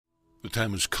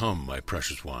time has come, my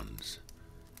precious ones,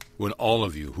 when all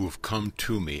of you who have come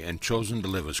to me and chosen to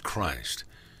live as Christ,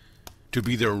 to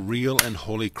be their real and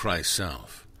holy Christ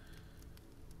self,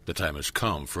 the time has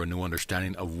come for a new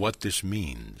understanding of what this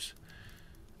means,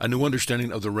 a new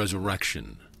understanding of the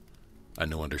resurrection, a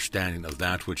new understanding of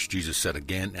that which Jesus said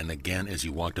again and again as he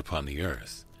walked upon the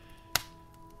earth.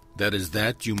 That is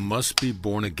that you must be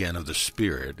born again of the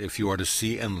Spirit if you are to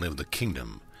see and live the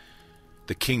kingdom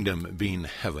being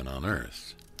heaven on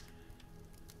earth.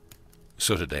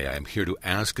 So today I am here to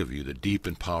ask of you the deep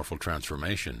and powerful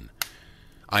transformation.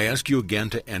 I ask you again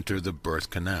to enter the birth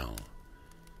canal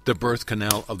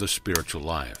of the spiritual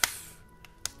life,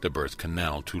 the birth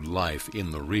canal to life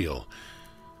in the real.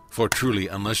 For truly,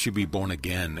 unless you be born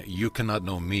again, you cannot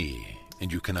know me,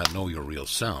 and you cannot know your real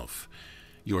self,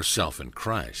 yourself in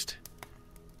Christ,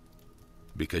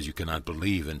 because you cannot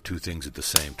believe in two things at the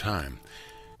same time.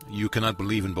 You cannot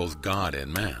believe in both God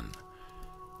and man,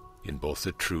 in both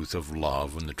the truth of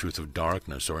love and the truth of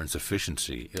darkness or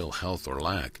insufficiency, ill health or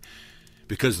lack,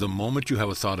 because the moment you have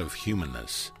a thought of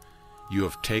humanness, you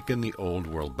have taken the old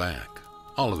world back,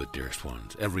 all of it, dearest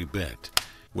ones, every bit,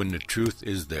 when the truth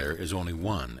there is only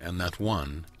one, and that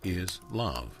one is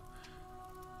love.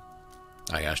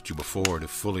 I asked you before to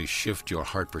fully shift your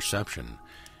heart perception,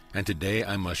 and today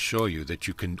I must show you that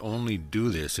you can only do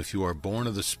this if you are born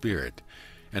of the Spirit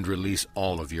and release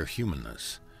all of your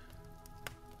humanness.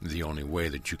 The only way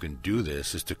that you can do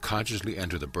this is to consciously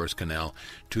enter the birth canal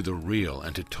to the real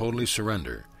and to totally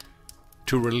surrender,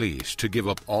 to release, to give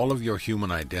up all of your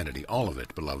human identity, all of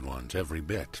it, beloved ones, every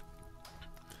bit.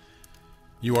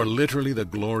 You are literally the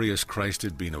glorious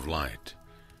Christed being of light,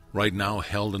 right now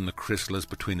held in the chrysalis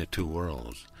between the two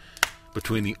worlds,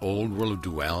 between the old world of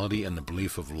duality and the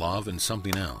belief of love and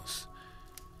something else,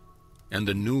 and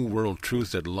the new world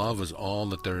truth that love is all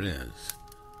that there is,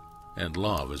 and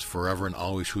love is forever and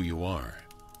always who you are.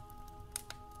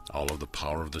 All of the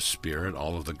power of the Spirit,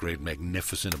 all of the great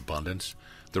magnificent abundance,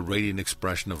 the radiant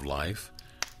expression of life,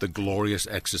 the glorious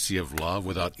ecstasy of love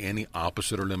without any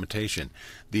opposite or limitation,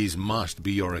 these must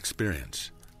be your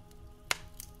experience.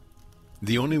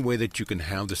 The only way that you can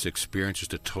have this experience is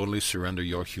to totally surrender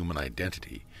your human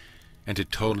identity and to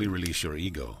totally release your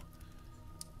ego.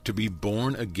 To be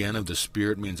born again of the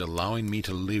Spirit means allowing me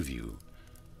to live you,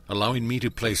 allowing me to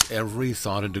place every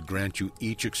thought and to grant you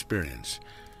each experience,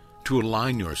 to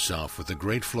align yourself with the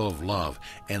great flow of love,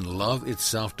 and love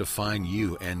itself define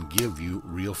you and give you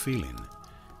real feeling.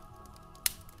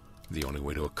 The only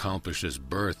way to accomplish this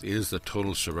birth is the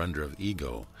total surrender of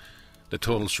ego, the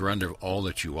total surrender of all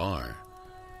that you are,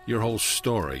 your whole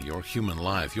story, your human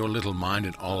life, your little mind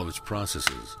and all of its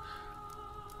processes.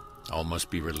 All must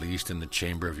be released in the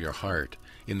chamber of your heart,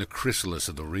 in the chrysalis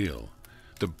of the real,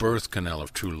 the birth canal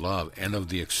of true love and of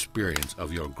the experience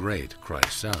of your great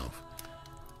Christ self.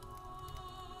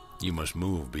 You must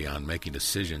move beyond making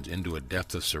decisions into a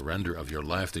depth of surrender of your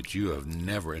life that you have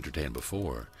never entertained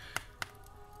before.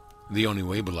 The only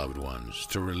way, beloved ones,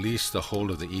 to release the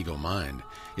hold of the ego mind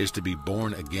is to be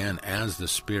born again as the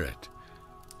Spirit,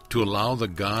 to allow the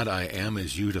God I am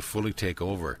as you to fully take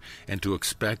over, and to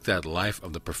expect that life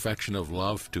of the perfection of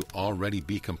love to already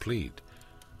be complete.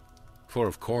 For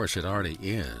of course it already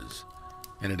is,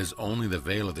 and it is only the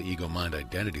veil of the ego mind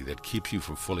identity that keeps you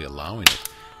from fully allowing it.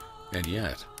 And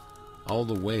yet, all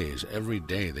the ways every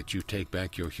day that you take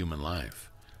back your human life,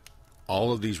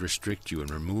 all of these restrict you and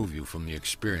remove you from the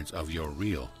experience of your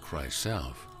real Christ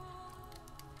self.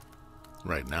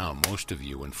 Right now, most of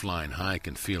you, when flying high,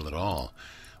 can feel it all,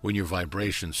 when your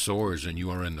vibration soars and you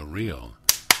are in the real,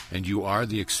 and you are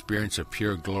the experience of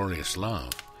pure glorious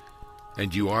love,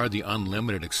 and you are the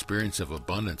unlimited experience of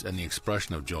abundance and the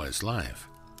expression of joyous life.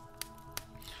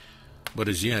 But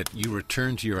as yet, you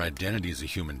return to your identity as a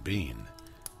human being,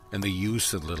 and the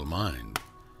use of the little mind.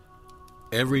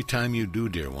 Every time you do,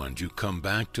 dear ones, you come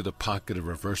back to the pocket of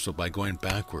reversal by going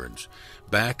backwards,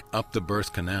 back up the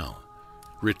birth canal,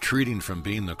 retreating from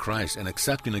being the Christ and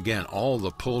accepting again all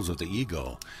the pulls of the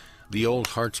ego, the old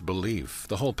heart's belief,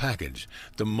 the whole package,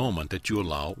 the moment that you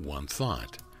allow one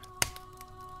thought.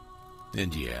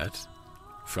 And yet,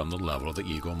 from the level of the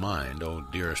ego mind, oh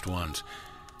dearest ones,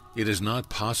 it is not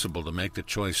possible to make the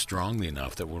choice strongly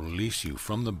enough that will release you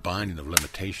from the binding of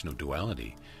limitation of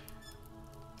duality.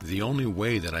 The only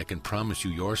way that I can promise you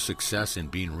your success in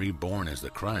being reborn as the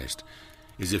Christ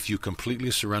is if you completely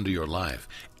surrender your life,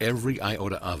 every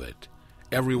iota of it,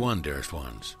 every one, dearest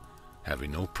ones,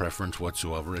 having no preference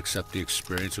whatsoever except the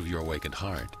experience of your awakened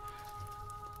heart.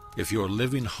 If your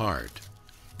living heart,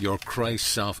 your Christ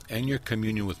self, and your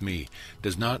communion with me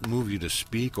does not move you to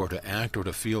speak or to act or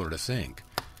to feel or to think,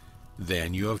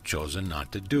 then you have chosen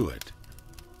not to do it.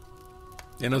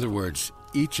 In other words,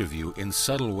 each of you in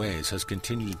subtle ways has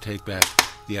continued to take back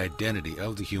the identity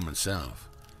of the human self.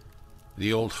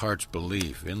 The old heart's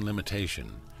belief in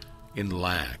limitation, in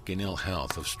lack, in ill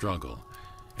health, of struggle,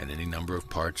 and any number of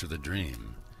parts of the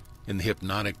dream, in the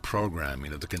hypnotic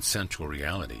programming of the consensual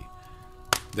reality.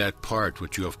 That part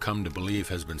which you have come to believe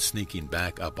has been sneaking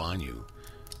back up on you.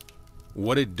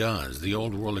 What it does, the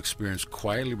old world experience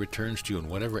quietly returns to you in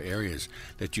whatever areas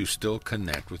that you still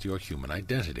connect with your human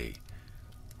identity.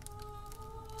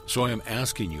 So I am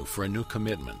asking you for a new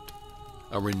commitment,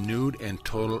 a renewed and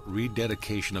total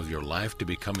rededication of your life to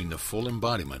becoming the full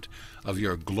embodiment of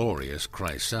your glorious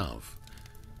Christ self,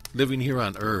 living here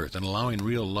on earth and allowing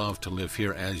real love to live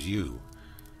here as you,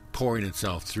 pouring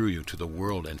itself through you to the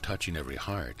world and touching every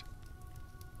heart.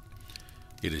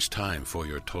 It is time for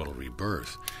your total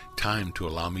rebirth, time to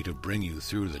allow me to bring you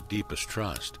through the deepest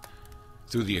trust,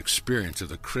 through the experience of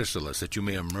the chrysalis, that you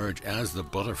may emerge as the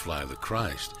butterfly of the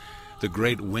Christ, the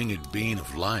great winged being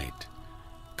of light,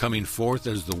 coming forth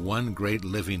as the one great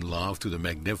living love through the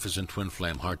magnificent twin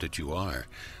flame heart that you are,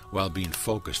 while being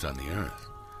focused on the earth.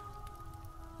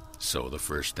 So the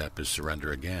first step is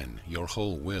surrender again, your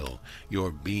whole will,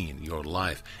 your being, your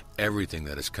life, everything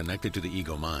that is connected to the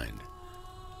ego mind.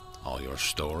 All your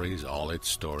stories, all its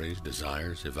stories,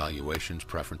 desires, evaluations,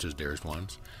 preferences, dearest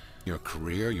ones, your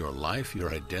career, your life, your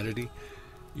identity,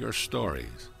 your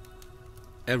stories,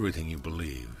 everything you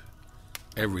believe,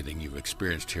 everything you've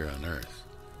experienced here on earth.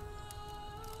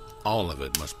 All of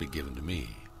it must be given to me,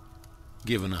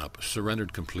 given up,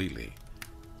 surrendered completely,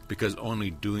 because only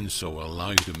doing so will allow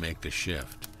you to make the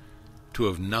shift, to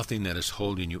have nothing that is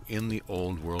holding you in the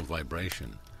old world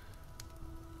vibration.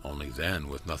 Only then,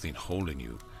 with nothing holding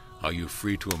you, are you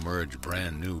free to emerge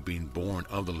brand new, being born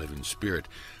of the living Spirit,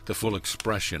 the full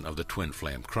expression of the twin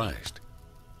flame Christ.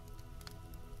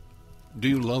 Do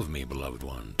you love me, beloved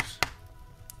ones?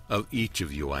 Of each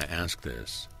of you I ask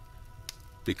this,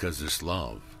 because this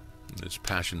love, this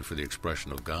passion for the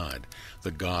expression of God,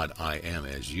 the God I am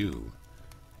as you,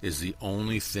 is the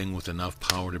only thing with enough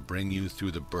power to bring you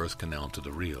through the birth canal to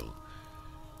the real,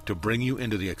 to bring you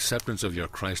into the acceptance of your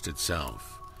Christ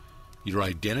itself, your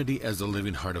identity as the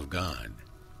living heart of God,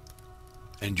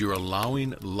 and you're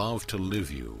allowing love to live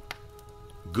you,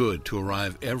 good to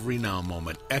arrive every now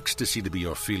moment, ecstasy to be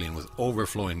your feeling with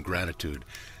overflowing gratitude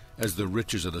as the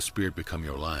riches of the Spirit become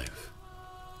your life.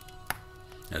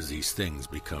 As these things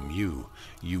become you,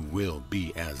 you will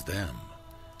be as them.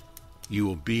 You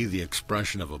will be the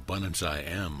expression of abundance I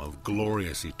am, of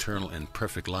glorious, eternal, and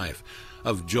perfect life,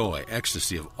 of joy,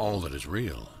 ecstasy, of all that is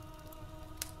real.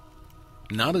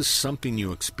 Not as something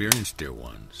you experience, dear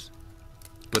ones,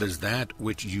 but as that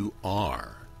which you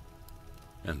are.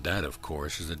 And that, of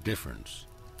course, is a difference.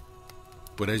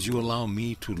 But as you allow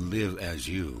me to live as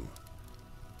you,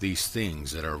 these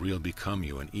things that are real become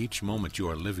you, and each moment you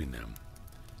are living them.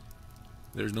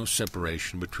 There's no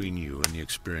separation between you and the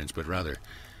experience, but rather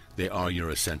they are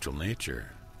your essential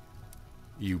nature.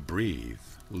 You breathe,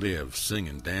 live, sing,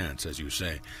 and dance, as you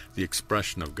say, the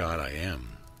expression of God I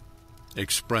am,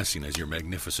 expressing as your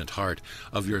magnificent heart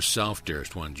of yourself,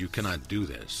 dearest ones. You cannot do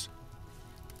this.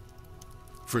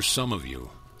 For some of you,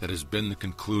 that has been the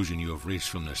conclusion you have reached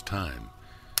from this time,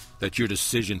 that your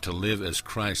decision to live as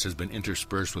Christ has been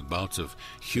interspersed with bouts of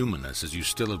humanness as you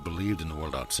still have believed in the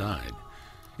world outside,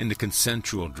 in the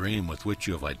consensual dream with which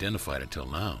you have identified until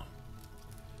now.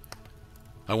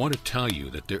 I want to tell you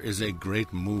that there is a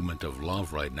great movement of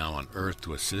love right now on earth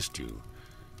to assist you.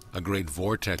 A great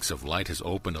vortex of light has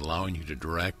opened, allowing you to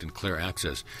direct and clear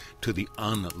access to the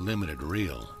unlimited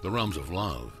real, the realms of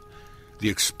love, the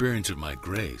experience of my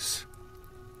grace.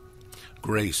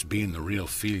 Grace being the real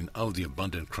feeling of the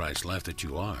abundant Christ life that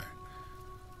you are.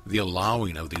 The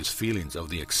allowing of these feelings of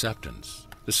the acceptance,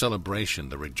 the celebration,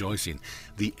 the rejoicing,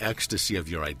 the ecstasy of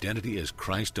your identity as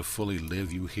Christ to fully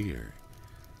live you here.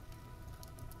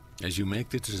 As you make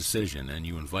this decision and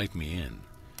you invite me in,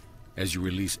 as you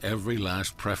release every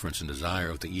last preference and desire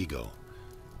of the ego,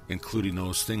 including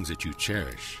those things that you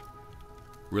cherish,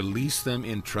 release them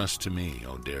in trust to me,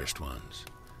 O dearest ones.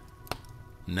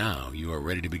 Now you are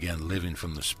ready to begin living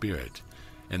from the Spirit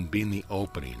and being the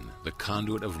opening, the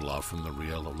conduit of love from the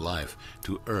real of life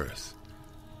to earth.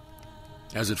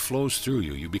 As it flows through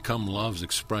you, you become love's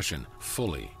expression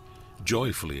fully,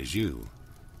 joyfully as you.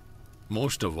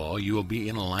 Most of all, you will be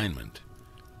in alignment.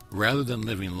 Rather than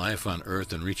living life on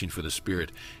earth and reaching for the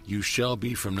Spirit, you shall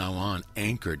be from now on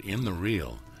anchored in the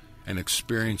real and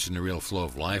experiencing the real flow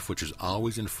of life, which is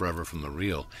always and forever from the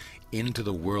real into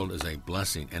the world as a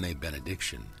blessing and a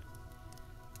benediction.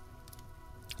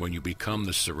 When you become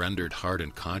the surrendered heart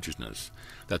and consciousness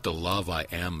that the love I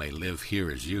am may live here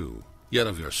as you, Yet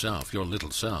of yourself, your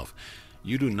little self,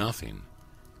 you do nothing,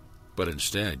 but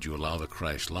instead you allow the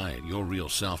Christ light, your real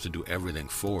self, to do everything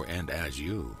for and as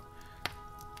you.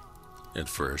 At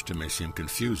first it may seem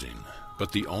confusing,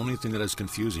 but the only thing that is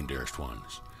confusing, dearest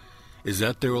ones, is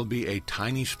that there will be a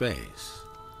tiny space,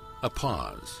 a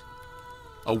pause,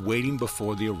 a waiting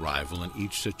before the arrival in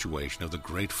each situation of the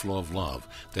great flow of love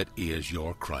that is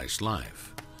your Christ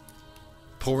life,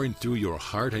 pouring through your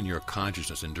heart and your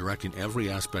consciousness and directing every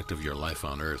aspect of your life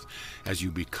on earth as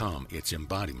you become its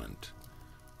embodiment.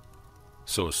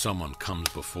 So as someone comes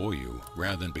before you,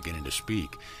 rather than beginning to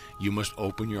speak, you must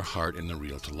open your heart in the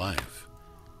real to life,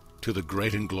 to the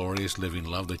great and glorious living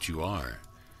love that you are,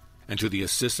 and to the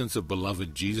assistance of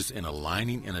beloved Jesus in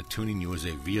aligning and attuning you as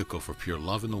a vehicle for pure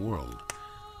love in the world.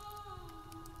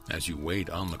 As you wait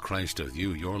on the Christ of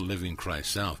you, your living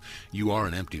Christ self, you are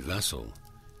an empty vessel,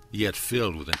 yet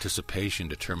filled with anticipation,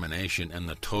 determination, and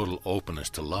the total openness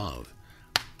to love.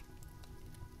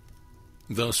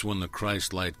 Thus, when the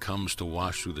Christ light comes to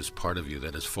wash through this part of you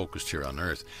that is focused here on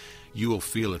earth, you will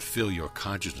feel it fill your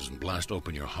consciousness and blast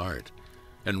open your heart,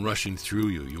 and rushing through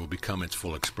you, you will become its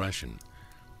full expression.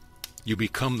 You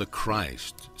become the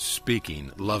Christ,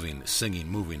 speaking, loving, singing,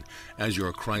 moving, as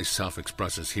your Christ self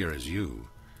expresses here as you.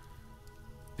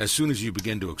 As soon as you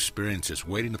begin to experience this,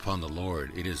 waiting upon the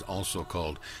Lord, it is also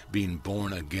called being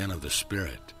born again of the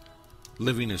Spirit,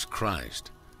 living as Christ.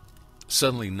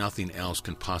 Suddenly nothing else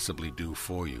can possibly do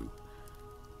for you.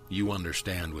 You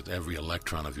understand with every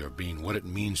electron of your being what it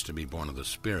means to be born of the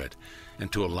Spirit,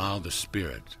 and to allow the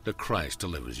Spirit, the Christ, to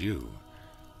live as you.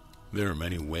 There are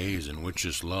many ways in which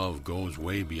this love goes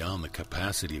way beyond the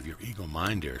capacity of your ego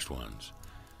mind, dearest ones.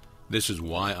 This is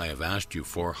why I have asked you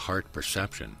for heart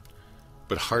perception.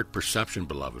 But heart perception,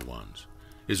 beloved ones,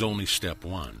 is only step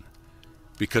one,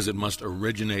 because it must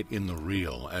originate in the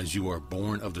real as you are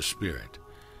born of the Spirit,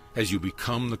 as you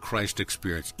become the Christ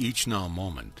experience each now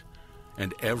moment,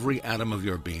 and every atom of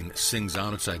your being sings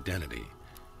out its identity,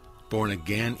 born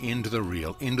again into the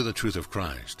real, into the truth of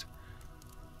Christ.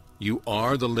 You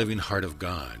are the living heart of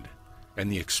God,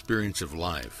 and the experience of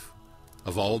life,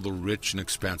 of all the rich and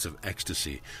expansive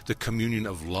ecstasy, the communion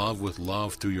of love with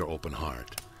love through your open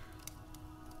heart.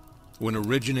 When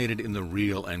originated in the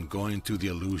real and going through the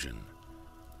illusion,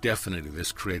 definitely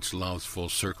this creates love's full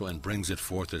circle and brings it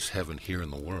forth as heaven here in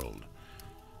the world.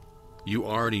 You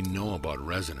already know about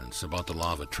resonance, about the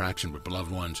law of attraction, but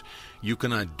beloved ones, you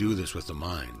cannot do this with the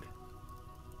mind.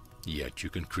 Yet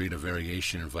you can create a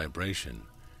variation in vibration.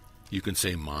 You can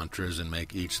say mantras and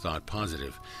make each thought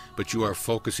positive, but you are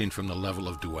focusing from the level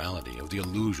of duality, of the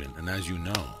illusion, and as you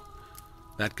know,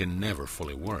 that can never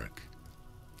fully work.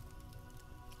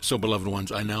 So, beloved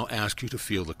ones, I now ask you to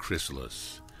feel the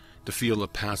chrysalis, to feel the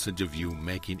passage of you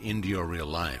making into your real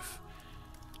life,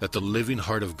 that the living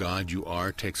heart of God you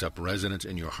are takes up residence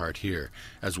in your heart here,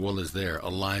 as well as there,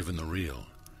 alive in the real.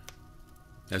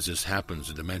 As this happens,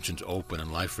 the dimensions open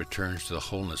and life returns to the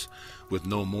wholeness with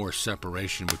no more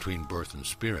separation between birth and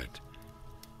spirit.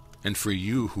 And for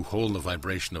you who hold the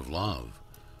vibration of love,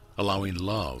 allowing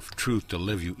love, truth to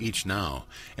live you each now,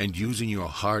 and using your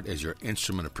heart as your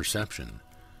instrument of perception,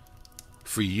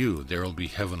 for you there will be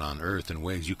heaven on earth in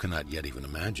ways you cannot yet even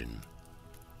imagine.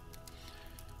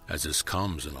 As this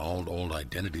comes and all old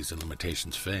identities and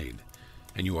limitations fade,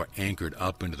 and you are anchored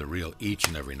up into the real each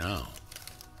and every now,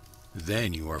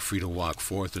 then you are free to walk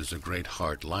forth as a great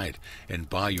heart light, and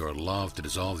by your love to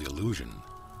dissolve the illusion.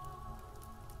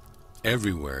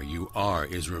 Everywhere you are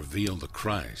is revealed the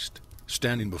Christ,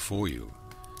 standing before you,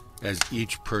 as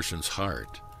each person's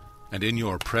heart, and in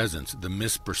your presence the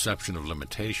misperception of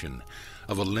limitation,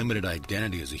 of a limited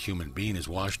identity as a human being, is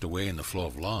washed away in the flow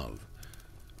of love.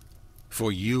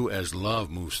 For you as love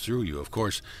moves through you, of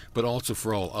course, but also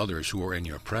for all others who are in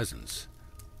your presence,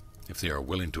 if they are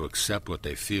willing to accept what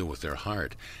they feel with their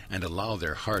heart and allow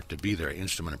their heart to be their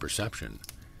instrument of perception.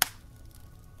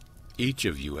 Each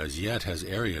of you as yet has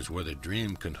areas where the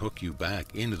dream can hook you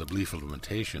back into the belief of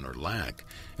limitation or lack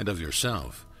and of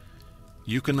yourself.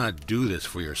 You cannot do this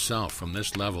for yourself from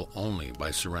this level only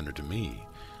by surrender to me,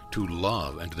 to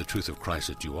love, and to the truth of Christ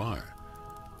that you are.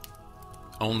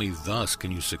 Only thus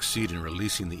can you succeed in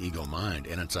releasing the ego mind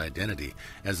and its identity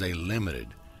as a limited,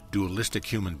 dualistic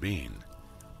human being.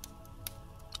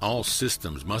 All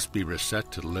systems must be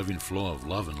reset to the living flow of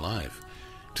love and life,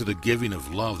 to the giving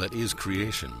of love that is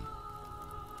creation.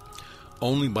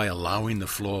 Only by allowing the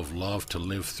flow of love to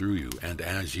live through you and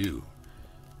as you,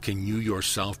 can you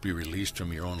yourself be released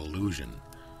from your own illusion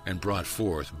and brought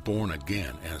forth, born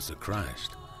again as the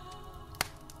Christ.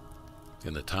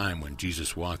 In the time when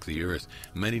Jesus walked the earth,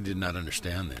 many did not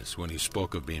understand this when he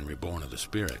spoke of being reborn of the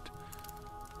Spirit.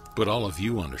 But all of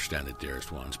you understand it,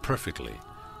 dearest ones, perfectly,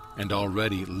 and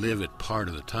already live it part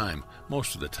of the time,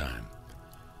 most of the time.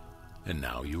 And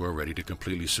now you are ready to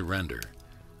completely surrender,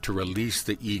 to release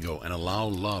the ego and allow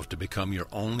love to become your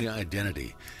only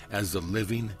identity as the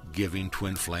living, giving,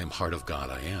 twin flame heart of God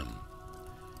I am.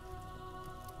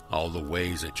 All the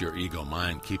ways that your ego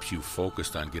mind keeps you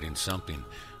focused on getting something,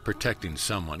 protecting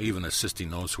someone, even assisting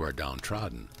those who are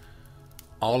downtrodden.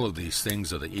 All of these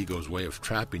things are the ego's way of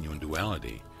trapping you in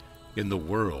duality, in the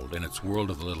world, in its world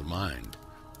of the little mind.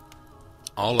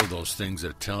 All of those things that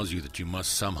it tells you that you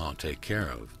must somehow take care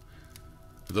of.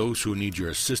 Those who need your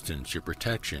assistance, your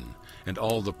protection, and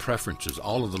all the preferences,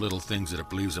 all of the little things that it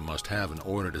believes it must have in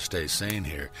order to stay sane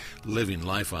here, living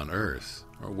life on earth,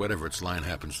 or whatever its line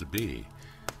happens to be.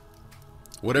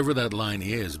 Whatever that line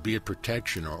is, be it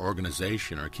protection or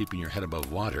organization or keeping your head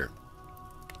above water,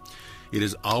 it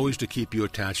is always to keep you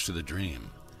attached to the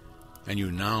dream. And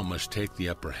you now must take the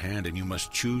upper hand, and you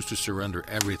must choose to surrender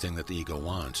everything that the ego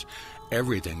wants,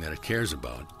 everything that it cares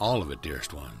about, all of it,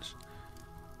 dearest ones.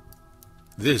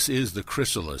 This is the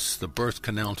chrysalis, the birth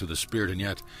canal to the spirit, and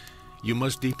yet you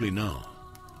must deeply know.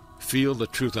 Feel the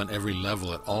truth on every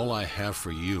level that all I have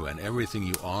for you and everything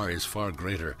you are is far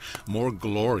greater, more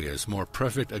glorious, more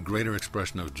perfect, a greater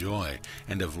expression of joy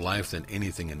and of life than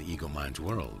anything in the ego mind's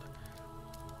world.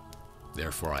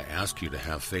 Therefore I ask you to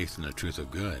have faith in the truth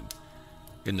of good,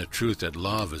 in the truth that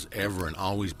love is ever and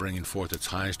always bringing forth its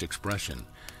highest expression,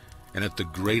 and at the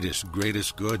greatest,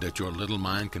 greatest good that your little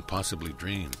mind can possibly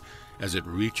dream, as it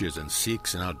reaches and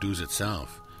seeks and outdoes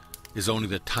itself, is only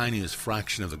the tiniest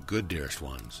fraction of the good, dearest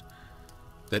ones.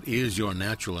 That is your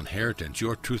natural inheritance,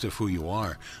 your truth of who you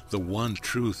are, the one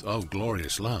truth of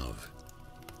glorious love.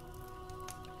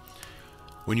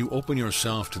 When you open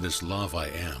yourself to this love I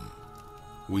am,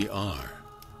 we are,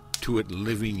 to it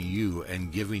living you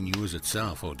and giving you as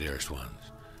itself, O dearest ones,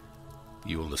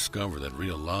 you will discover that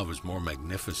real love is more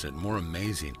magnificent, more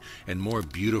amazing, and more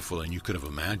beautiful than you could have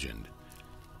imagined,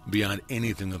 beyond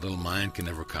anything the little mind can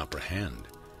ever comprehend.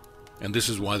 And this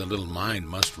is why the little mind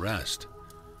must rest.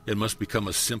 It must become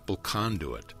a simple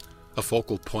conduit, a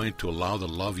focal point to allow the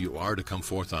love you are to come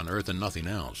forth on earth and nothing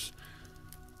else.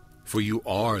 For you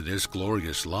are this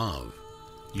glorious love.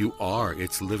 You are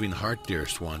its living heart,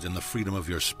 dearest ones, in the freedom of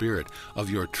your spirit, of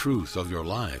your truth, of your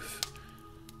life.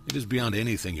 It is beyond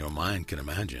anything your mind can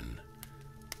imagine.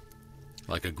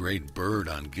 Like a great bird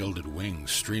on gilded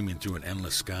wings streaming through an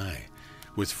endless sky,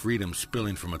 with freedom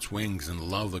spilling from its wings and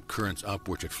love the currents up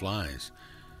which it flies,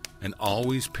 and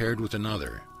always paired with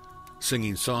another,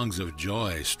 singing songs of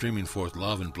joy, streaming forth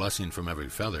love and blessing from every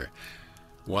feather,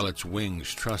 while its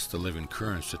wings trust the living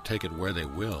currents to take it where they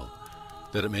will,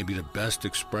 that it may be the best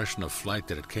expression of flight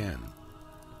that it can.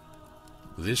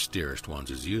 This, dearest ones,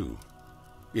 is you.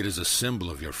 It is a symbol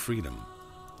of your freedom,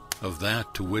 of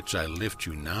that to which I lift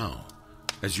you now,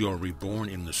 as you are reborn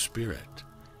in the Spirit.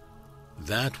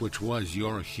 That which was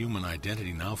your human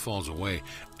identity now falls away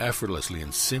effortlessly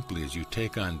and simply as you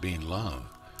take on being love.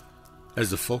 As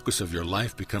the focus of your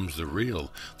life becomes the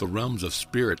real, the realms of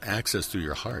spirit access through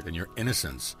your heart and your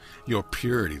innocence, your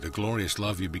purity, the glorious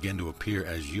love you begin to appear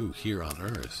as you here on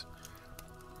earth.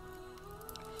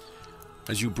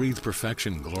 As you breathe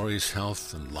perfection, glorious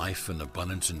health and life and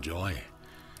abundance and joy,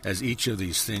 as each of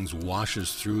these things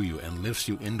washes through you and lifts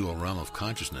you into a realm of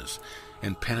consciousness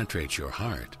and penetrates your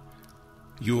heart,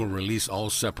 you will release all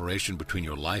separation between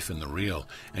your life in the real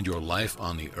and your life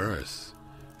on the earth,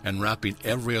 and wrapping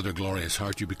every other glorious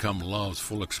heart, you become love's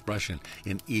full expression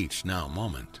in each now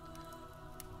moment.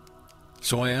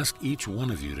 So I ask each one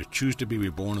of you to choose to be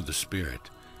reborn of the Spirit,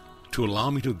 to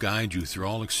allow me to guide you through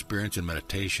all experience and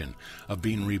meditation of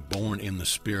being reborn in the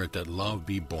Spirit, that love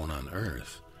be born on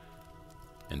earth,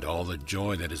 and all the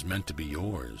joy that is meant to be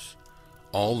yours.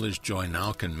 All this joy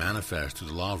now can manifest through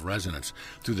the law of resonance,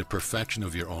 through the perfection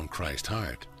of your own Christ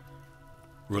heart.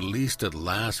 Released at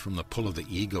last from the pull of the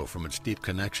ego, from its deep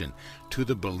connection to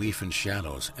the belief in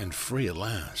shadows, and free at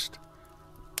last.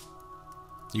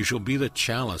 You shall be the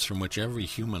chalice from which every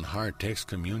human heart takes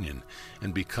communion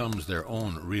and becomes their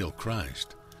own real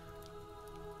Christ.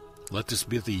 Let this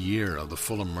be the year of the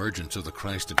full emergence of the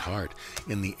Christed heart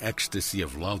in the ecstasy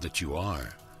of love that you are,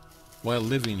 while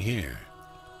living here.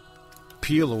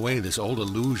 Peel away this old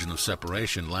illusion of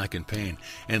separation, lack, and pain,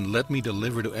 and let me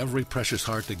deliver to every precious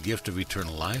heart the gift of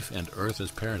eternal life and earth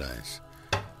as paradise.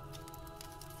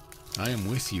 I am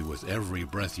with you with every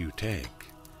breath you take.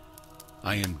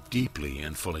 I am deeply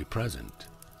and fully present.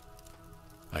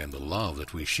 I am the love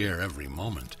that we share every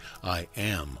moment. I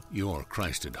am your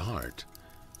Christed heart.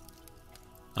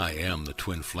 I am the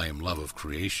twin flame love of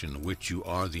creation, which you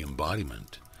are the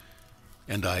embodiment.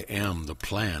 and I am the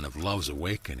plan of love's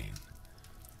awakening,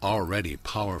 already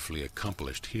powerfully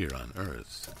accomplished here on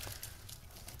earth.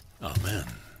 Amen.